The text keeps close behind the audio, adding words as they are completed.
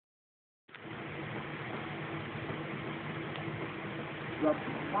up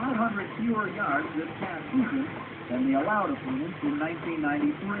 500 fewer yards this past season than the allowed opponents in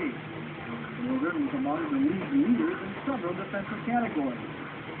 1993. Northern was among the league leaders in several defensive categories,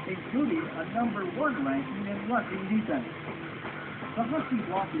 including a #1 ranking in rushing defense. The Huskies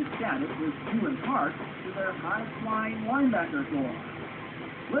lost their status was due in part to their high-flying linebacker corps.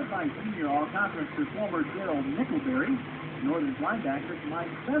 Led by senior all-conference performer Gerald Nickelberry, Northern's linebackers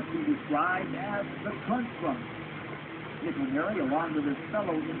might best be described as the crunch bunch. Nickelberry, along with his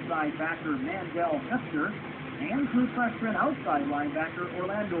fellow inside backer Mandel Hester and true freshman outside linebacker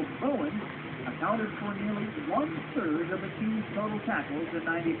Orlando Bowen, accounted for nearly 1/3 of the team's total tackles in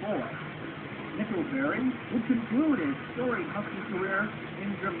 '94. Nickelberry would conclude his storied Husky career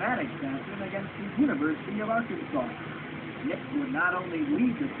in dramatic fashion against the University of Arkansas. Nick would not only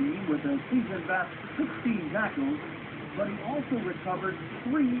lead the team with a season-best 16 tackles, but he also recovered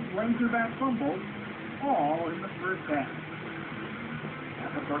 3 Razorback fumbles, all in the first half.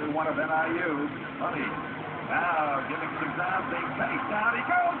 At the 31 of NIU, Money. Now giving some ground, big face. Down he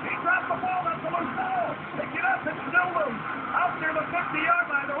goes. He dropped the ball. That's a loose ball. Pick it up. It's still loose. Out near the 50-yard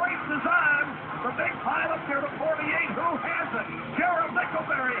line. The race is on. The big pile up near the 48. Who has it? Gerald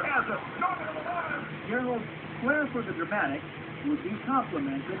Nickelberry has it. Going to the water. Gerald's flair for the dramatic would be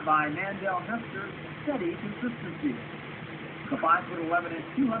complemented by Mandel Hester's steady consistency. The 5'11" and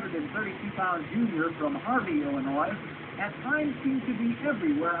 232-pound junior from Harvey, Illinois, at times seemed to be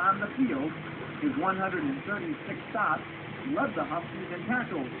everywhere on the field. His 136 stops led the Huskies in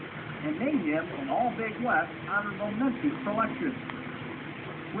tackles and made him an All-Big West honorable mention selection.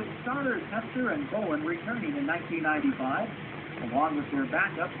 With starters Hester and Bowen returning in 1995, along with their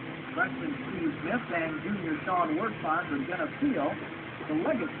backups, freshman Steve Smith and junior Sean Wertfond are going to feel the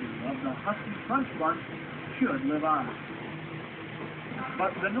legacy of the Husky Crunch Bunch should live on.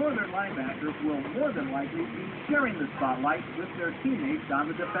 But the Northern linebackers will more than likely be sharing the spotlight with their teammates on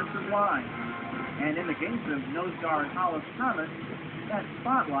the defensive line. And in the case of nose guard Hollis Thomas, that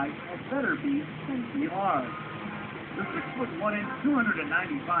spotlight had better be 10 feet large. The 6'1" and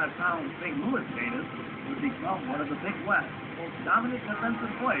 295-pound St. Louis native would become one of the Big West's most dominant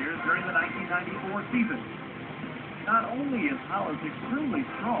defensive players during the 1994 season. Not only is Hollis extremely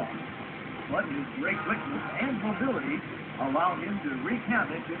strong, but his great quickness and mobility allow him to wreak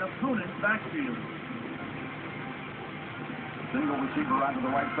havoc in opponents' backfield. Single receiver right to the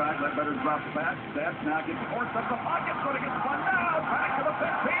right side. Ledbetter drops back. Stats now gets forced up the pocket. Going to get one now. Back to the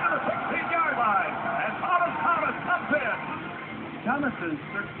 15 to the 16-yard line. And Thomas comes in. Thomas's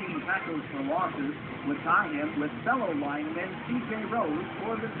 13 tackles for losses would tie him with fellow lineman C.J. Rose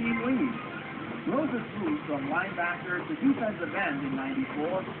for the team lead. Rose's move from linebacker to defensive end in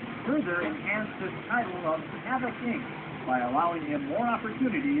 '94 further enhanced his title of Havoc Inc. by allowing him more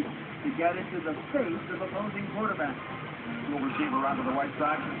opportunities to get into the face of opposing quarterbacks. Little receiver onto the right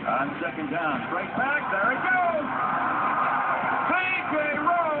side. On second down. Straight back. There it goes. C.J.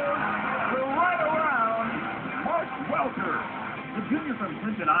 Rose to right around Mark Welker. The junior from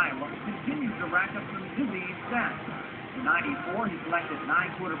Clinton, Iowa, continues to rack up some dizzying stats. In '94, he collected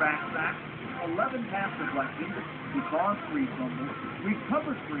 9 quarterback sacks, 11 pass deflections, he caused 3 fumbles,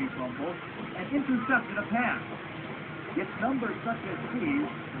 recovered 3 fumbles, and intercepted a pass. It's numbers such as these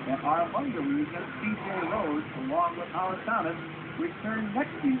that are among the reasons C.J. Rose, along with Hollis Thomas, return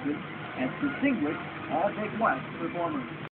next season as distinguished All-Big West performers.